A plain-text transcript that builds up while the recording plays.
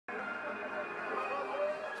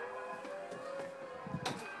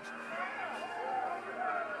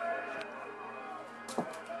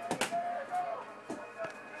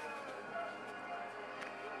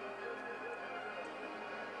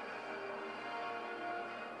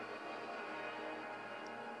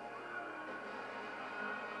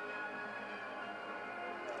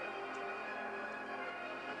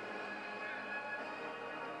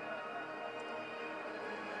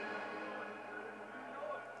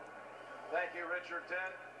Thank you, Richard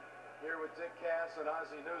Dent. Here with Dick Cass and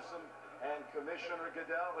Ozzie Newsome and Commissioner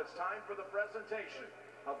Goodell. It's time for the presentation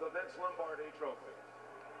of the Vince Lombardi Trophy.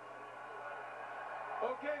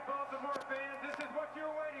 Okay, Baltimore fans, this is what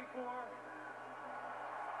you're waiting for.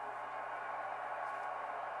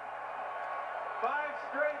 5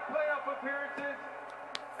 straight playoff appearances,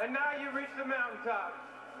 and now you reach the mountaintop.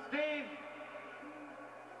 Steve,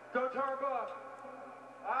 Coach Harbaugh,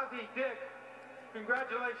 Ozzie, Dick,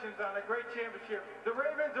 congratulations on a great championship. The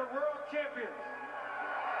Ravens are world champions.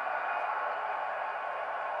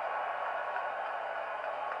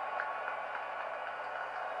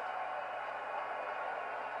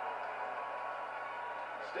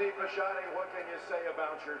 Steve Bisciotti, what can you say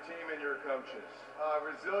about your team and your coaches?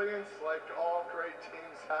 Resilience, like all great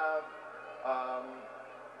teams have.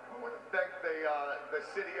 I want to thank the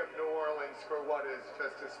city of New Orleans for what is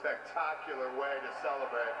just a spectacular way to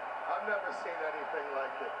celebrate. I've never seen anything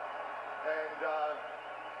like it. And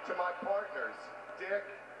to my partners, Dick,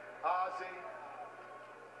 Ozzie,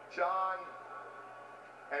 John,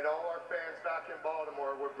 and all our fans back in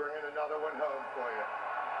Baltimore, we're bringing another one home for you.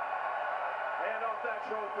 Hand off that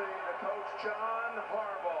trophy to Coach John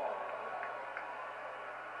Harbaugh.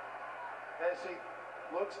 As he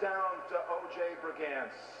looks down to O.J.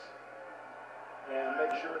 Brigance and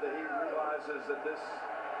make sure that he realizes that this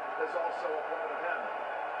is also a part of him.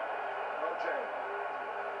 O.J.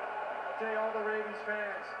 I'll tell you, all the Ravens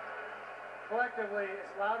fans, collectively,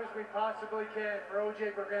 as loud as we possibly can, for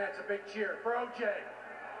O.J. Brigance, a big cheer. For O.J.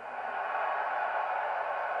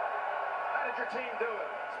 How did your team do it?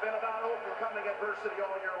 It's been about overcoming adversity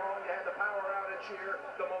all year long. You had the power outage here.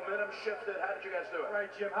 The momentum shifted. How did you guys do it? Right,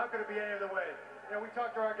 Jim. How could it be any other way? You know, we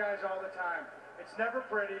talk to our guys all the time. It's never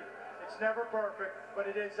pretty. It's never perfect, but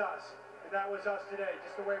it is us. And that was us today,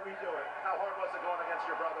 just the way we do it. How hard was it going against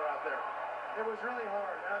your brother out there? It was really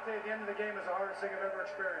hard. And I'll tell you, the end of the game is the hardest thing I've ever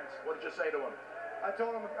experienced. What did you say to him? I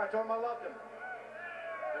told him I loved him.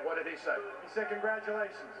 And what did he say? He said,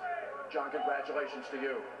 congratulations. John, congratulations to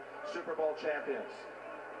you. Super Bowl champions.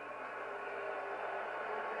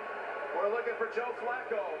 We're looking for Joe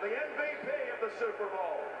Flacco, the MVP of the Super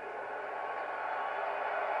Bowl.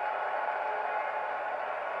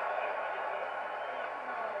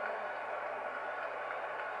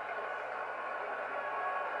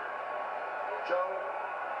 Joe.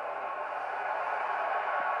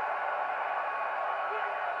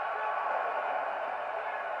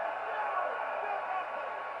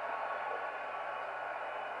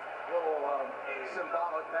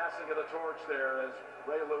 Symbolic passing of the torch there as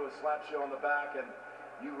Ray Lewis slaps you on the back, and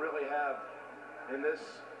you really have, in this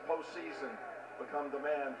postseason, become the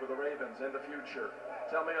man for the Ravens in the future.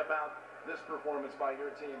 Tell me about this performance by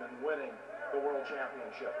your team in winning the World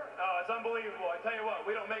Championship. Oh, it's unbelievable. I tell you what,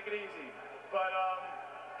 we don't make it easy, but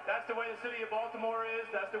that's the way the city of Baltimore is.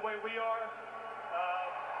 That's the way we are.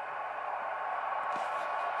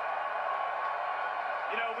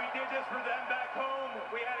 You know, we did this for them back home.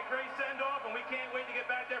 We had a great send-off, and we can't wait to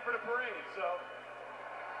get back there for the parade, so.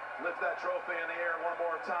 Lift that trophy in the air one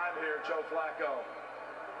more time here, Joe Flacco.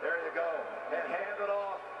 There you go. And hand it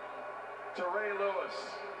off to Ray Lewis.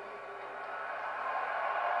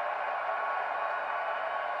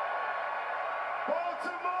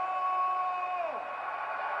 Baltimore!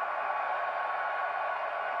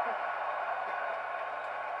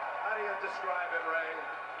 How do you describe it, Ray?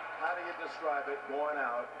 How do you describe it going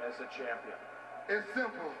out as a champion? It's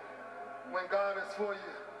simple. When God is for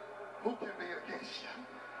you, who can be against you?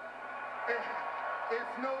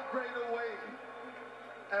 It's no greater way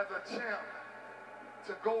as a champ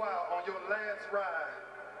to go out on your last ride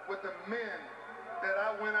with the men that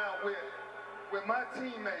I went out with my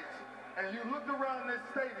teammates, and you looked around this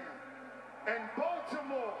stadium, and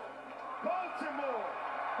Baltimore, we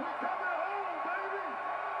coming home, baby.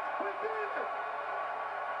 We did it.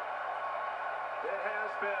 It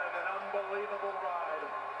has been an unbelievable ride,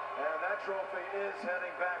 and that trophy is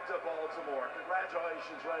heading back to Baltimore.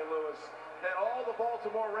 Congratulations, Ray Lewis, and all the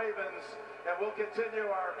Baltimore Ravens, and we'll continue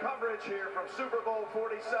our coverage here from Super Bowl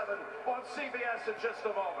 47 on CBS in just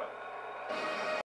a moment.